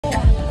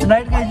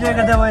Night का enjoy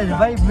करते हुए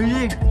भाई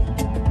music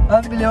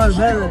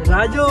unbelievable.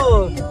 Raju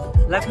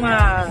Lakhma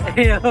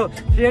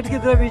shade की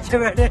तरह पीछे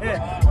बैठे हैं,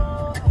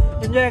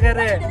 एंजॉय कर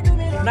रहे हैं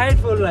night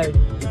full night.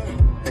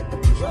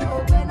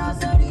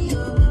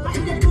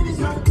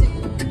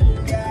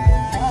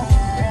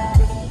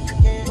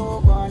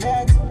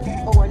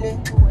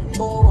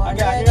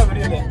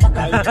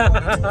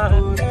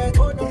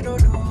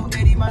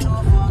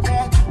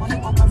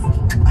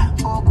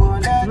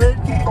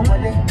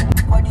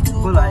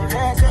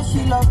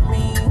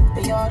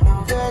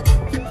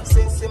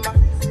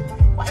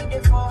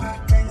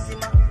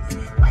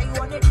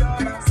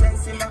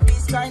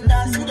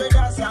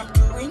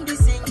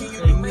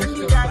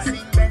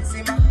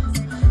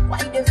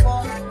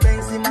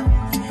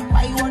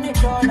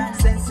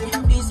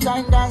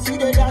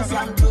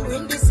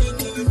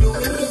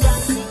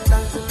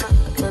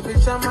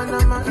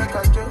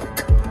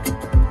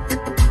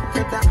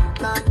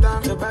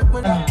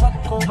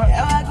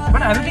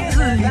 But everything is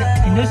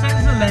Indonesian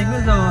is a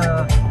language or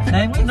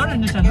language, not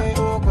Indonesian. No,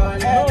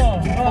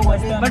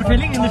 but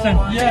feeling Indonesian.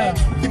 Yeah,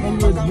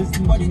 always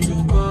listening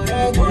to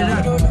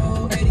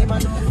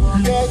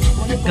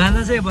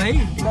गाना से भाई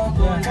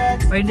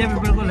इंडिया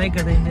पीपल को लाइक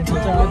करते हैं।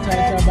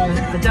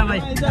 अच्छा भाई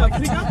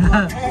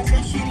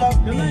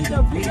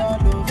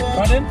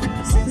Pardon?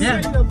 Yeah.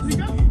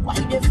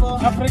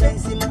 Africa?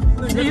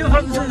 You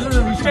from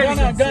which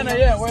state? Ghana,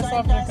 yeah, West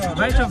Africa.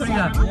 West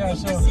Africa. Yeah,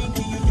 sure.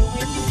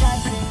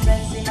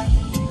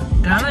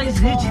 Ghana is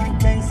rich,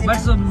 but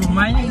so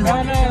mining is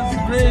Ghana is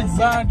great,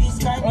 but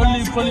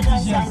only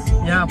politicians.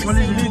 Yeah,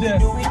 politics.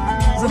 Leaders.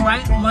 So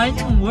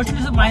mining, what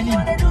is the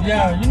mining?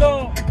 Yeah, you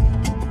know,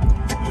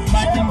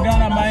 in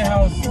Ghana, my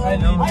house, I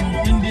live in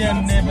Indian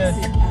neighbors.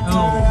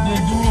 Oh. They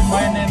do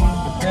mining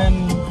and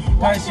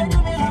cashew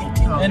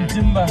and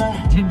timber.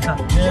 Timber.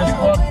 They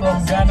export from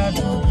Ghana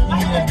to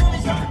India.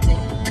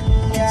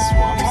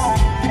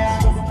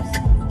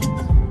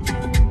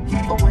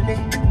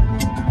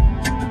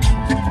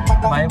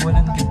 भाई बोले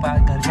उनके पास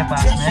घर के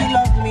पास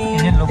में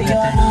Indian लोग रहते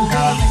हैं।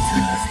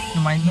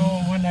 No,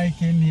 when I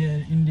came here,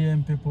 Indian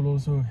people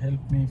also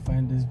helped me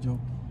find this job.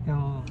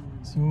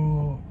 So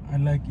I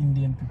like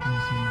Indian people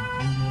so much.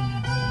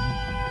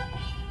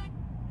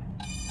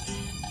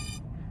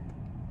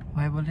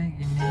 भाई बोले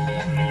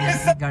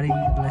इंडियन गाड़ी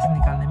लाइसेंस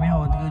निकालने में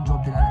और जॉब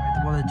दिलाने में तो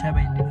बहुत अच्छा है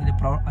भाई। इंडियन के लिए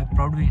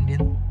प्राउड भी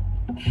इंडियन।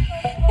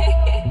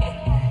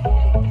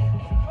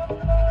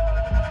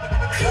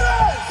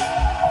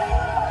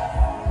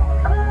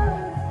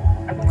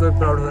 कोई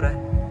प्राउड हो रहा है।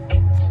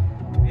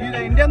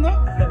 Indian, no?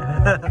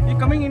 You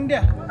coming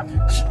India?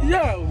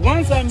 Yeah,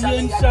 once I'm here,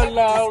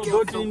 inshallah, I'll go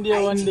to India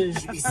one day.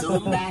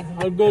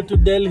 I'll go to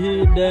Delhi,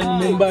 then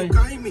Mumbai.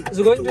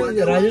 So going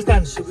to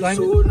Rajasthan.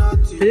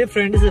 His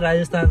friend is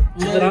Rajasthan.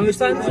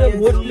 Rajasthan is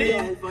mostly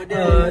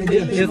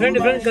different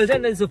culture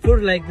and it's a food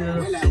like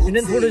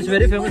Indian food is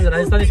very famous.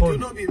 Rajasthani food.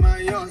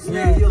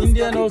 Yeah,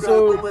 Indian also,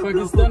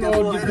 Pakistan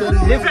or different.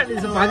 Different.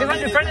 Is Pakistan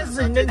different? Is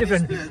Indian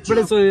different? But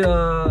also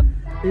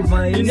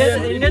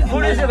Indian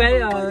food is a very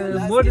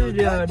more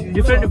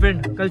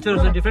different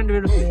cultures, so different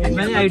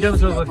many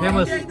items are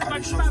famous.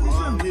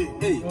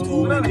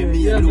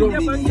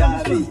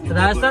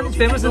 Rajasthan is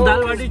famous in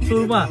dal bati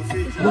churma.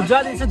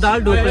 Gujarat is dal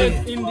dhokla.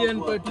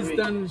 Indian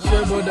Pakistan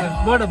share border.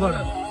 Border.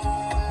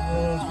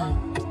 Okay.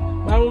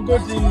 I will go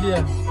to India.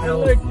 I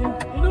like,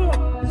 you know,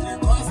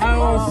 I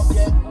was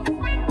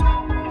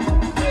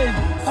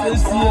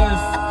 6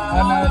 years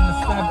and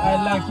I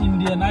like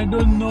Indian. I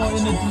don't know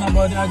anything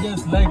about it. I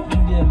just like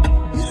Indian.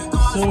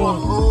 So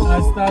I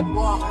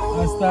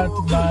start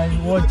by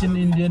watching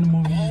Indian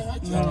movies.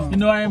 You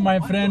know, my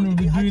friend will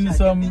be doing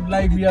some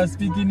like we are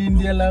speaking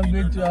Indian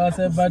language to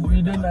ourselves, but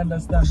we don't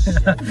understand.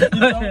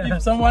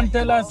 If someone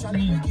tell us,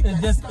 we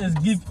just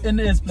give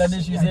any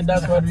explanation. We say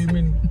that's what we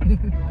mean.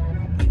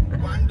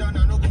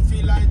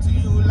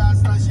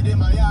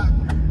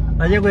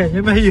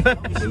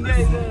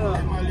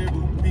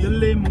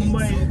 Delhi,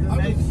 Mumbai,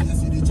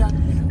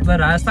 but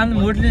Rajasthan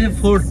mostly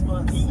food,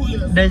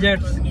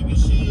 deserts.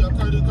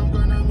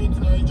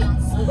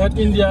 But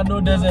India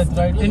no desert,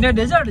 right? India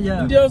desert,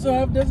 yeah. India also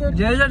have desert.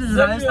 Desert is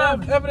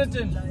Rajasthan.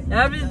 Everything.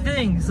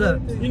 Everything, sir.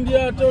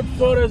 India taught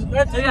forest.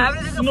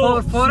 Everything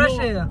is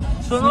forest.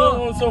 Snow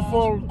also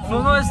fall.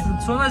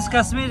 Snow is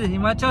Kashmir,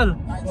 Himachal.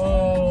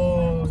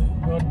 Oh,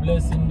 God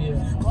bless India.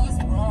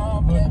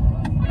 Good.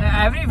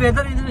 Every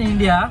weather is in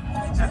India.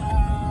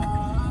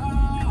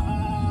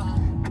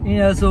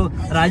 Yeah, so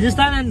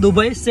Rajasthan and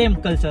Dubai same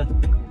culture.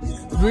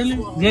 Really?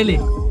 Really?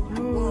 So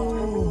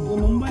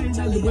Mumbai is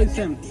Dubai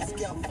same.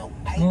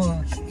 No,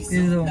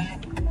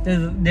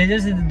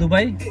 deserts in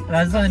Dubai,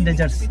 Rajasthan and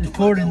deserts.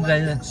 Food in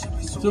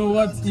Rajasthan. So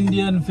what's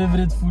Indian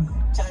favorite food?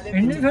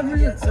 Indian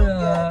favorite is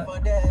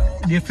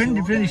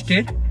different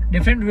state,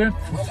 different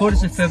food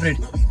is favorite.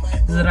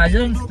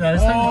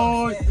 Rajasthan.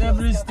 Oh,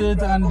 every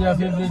state and their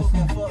favorite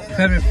food.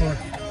 Favorite food.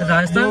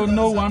 Rajasthan.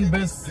 No one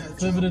best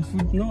favorite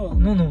food.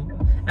 No.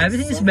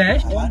 Everything is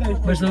best,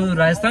 but so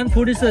Rajasthan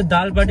food is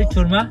dal bati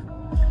churma.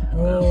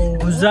 Oh.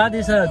 Gujarat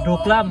is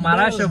dhokla,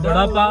 Maharashtra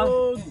vada pav.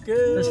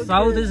 Okay.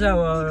 South is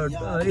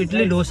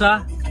idli dosa.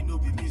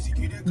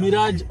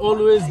 Miraj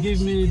always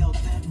give me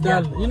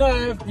dal. You know I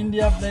have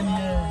India friend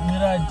here,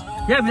 Miraj.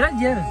 Yeah, Miraj,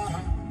 yeah.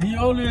 He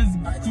always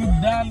cook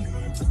dal.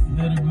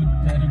 Very good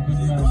man.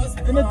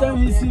 Anytime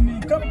he see me,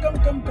 come. Let's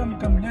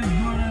go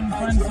and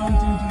find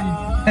something to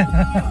eat.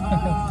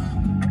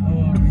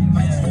 Oh,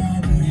 India is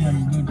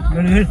really good.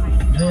 Good. Very good.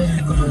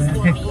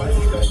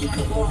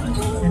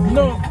 You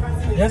know,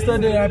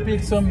 yesterday I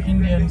picked some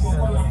Indians.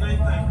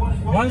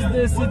 Once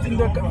they sit in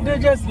the car, they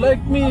just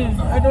like me.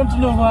 I don't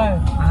know why.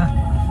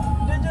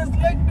 They just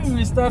like me.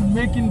 We start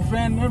making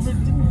friends,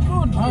 everything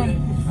good.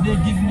 They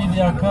give me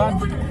their card.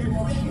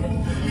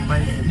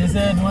 They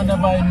said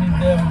whenever I need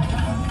them,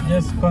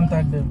 just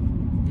contact them.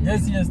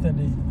 Just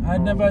yesterday.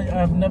 I've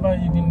never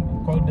even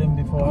called them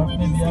before.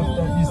 Maybe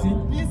after, you see?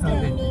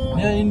 Okay.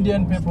 They're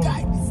Indian people.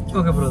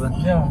 Okay, brother.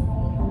 Yeah.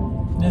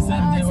 They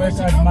said they work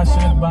at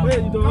Mashreq Bank.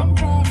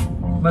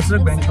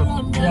 Mashreq Bank.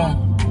 Yeah.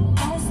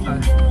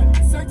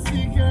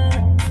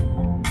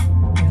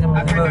 मुझे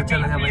बहुत अच्छा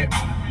लगा भाई।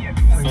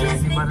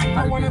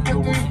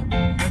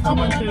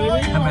 हमें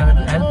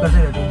help करते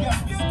रहते हैं।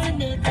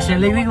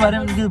 Salary के बारे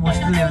में मुझे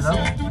मुश्किल है बताओ।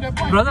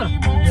 Brother,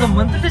 so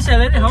monthly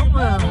salary how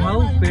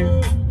paid?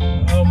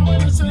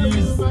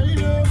 Please,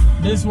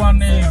 this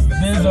one is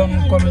based on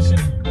commission.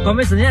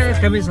 Commission, yeah,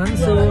 commission.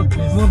 So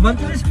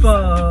monthly is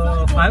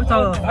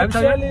 5,000.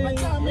 Actually,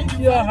 if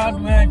you are hard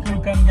work, you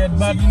can get.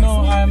 But you know,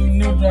 I'm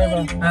new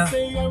driver.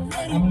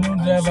 I'm new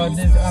driver.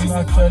 I'm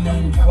actually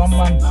 1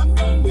 month.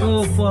 So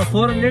for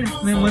 400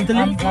 monthly.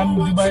 I'm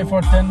Dubai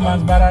for 10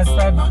 months, but I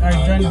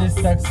joined this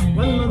taxi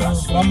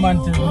 1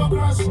 month ago.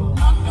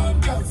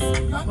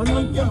 1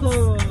 month तो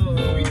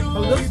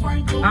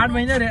 8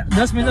 महीने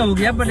 10 महीना हो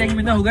गया, but 1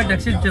 महीना हो गया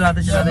taxi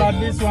चलाते। But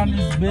this one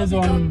is based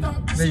on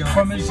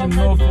commission,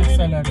 no fixed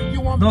salary.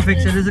 No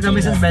fixed salary,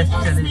 commission based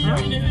salary.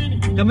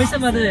 Commission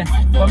matter है?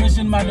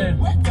 Commission matter.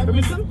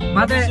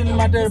 Commission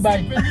matter by.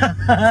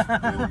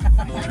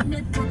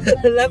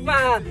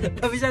 लगभग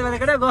commission matter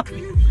करें को?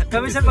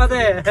 Commission matter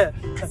है?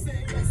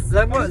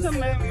 लगभग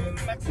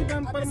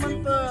maximum per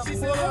month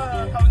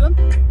 4,000.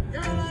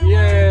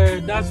 Yeah,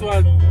 that's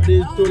what they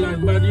told us.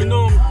 But you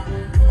know,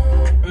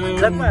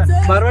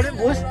 Marwari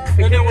पूछ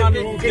anyone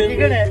who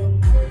ticket है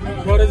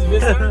for his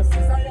visa,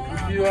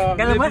 if you are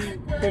maybe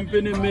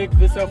company make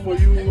visa for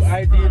you,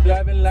 ID,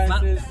 driving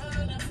license,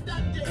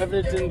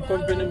 everything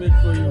company make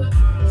for you.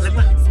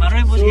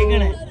 Marwari पूछ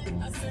ticket है।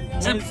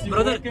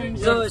 Brother,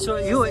 so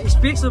you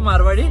speak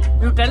Marwadi?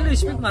 You tell me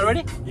speak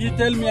Marwadi? You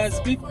tell me I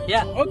speak?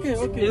 Yeah. Okay.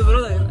 You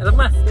brother,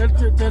 Rama.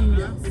 Tell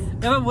me.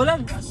 मैं बोला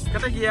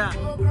कटा गया।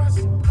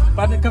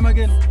 Body come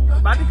again.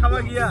 Body खवा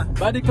गया।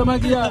 Body come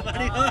again.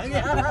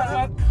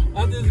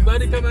 What is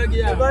body come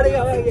again? Body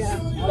खवा गया।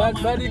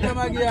 Body come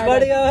again.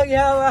 Body खवा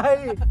गया भाई।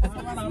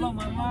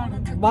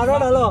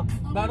 Marwar hello.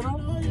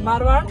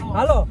 Marwar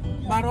hello.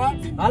 Marwad?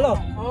 Hello.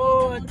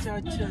 Oh, अच्छा.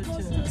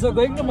 So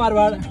going to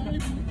Marwar.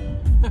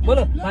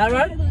 बोलो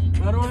Marwar.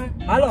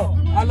 Hello.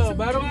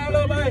 Marwad,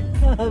 hello, bye.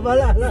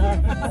 बोलो हेलो।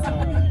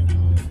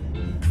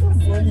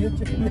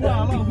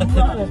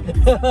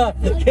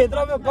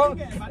 खेतरों में कौन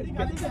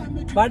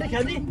बाटी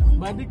खादी?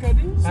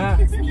 हाँ।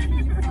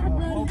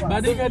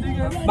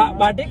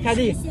 बाटी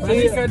khadi.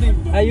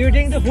 Are you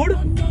eating the food?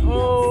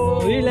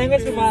 Oh. Which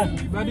language to Mar?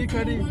 Baadi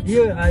khadi.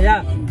 You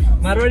yeah.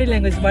 Marwadi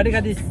language. Baadi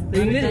khadi.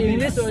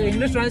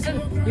 English translation.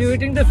 You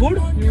eating the food?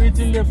 You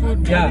eating the food?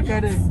 Yeah. Baadi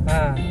khadi.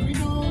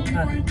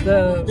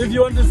 If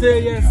you want to say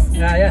yes.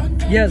 Yeah.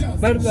 Yes.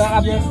 But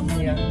yes.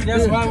 Yeah.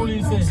 Yes. What will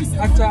you say?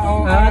 Acha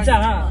or acha.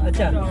 हाँ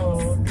अच्छा।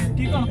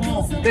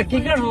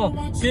 Kicker हो?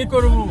 हाँ।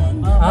 Kicker हो?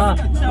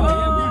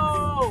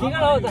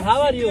 How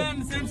are you?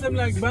 Same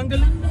like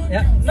Bengali.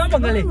 Yeah. No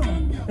Bengali.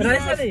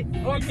 Raisali.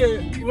 Okay.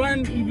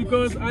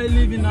 Because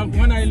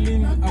when I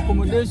live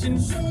accommodation,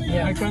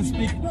 yeah. I can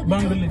speak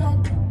Bengali.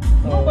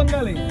 No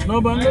Bengali.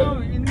 No Bengali.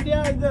 No,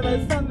 India is the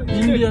Rajasthan.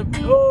 India.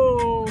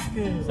 Oh,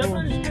 okay.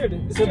 Separate state.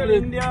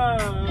 Separate. India,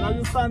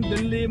 Rajasthan,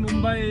 Delhi,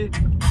 Mumbai.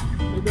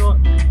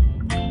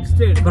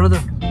 State.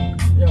 Brother.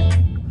 Yeah.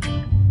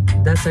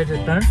 That side is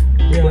turn.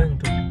 Yeah. Going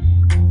to.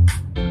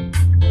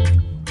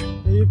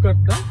 You cut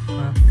that?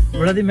 हाँ.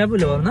 बड़ा दिन मैं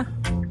बोले वाला ना.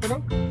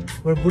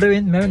 और बूढ़े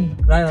बहन मैं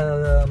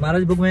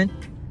महाराज बुक में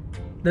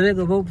दे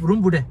वो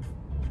रूम बूढ़े.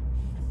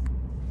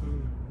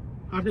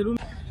 आठे रूम.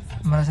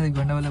 हमारे साथ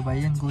गाना वाले भाई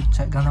हैं,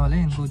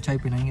 इनको चाय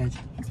पिलाएंगे आज।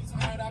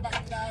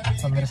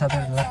 और मेरे साथ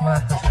लखमा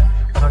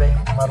थोड़े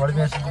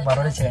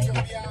मारवाड़ी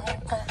सिखाएंगे।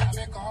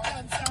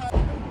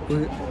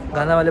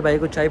 गाना वाले भाई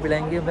को चाय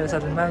पिलाएंगे मेरे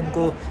साथ, मैं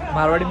उनको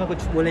मारवाड़ी में कुछ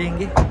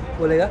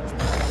बोलेगा।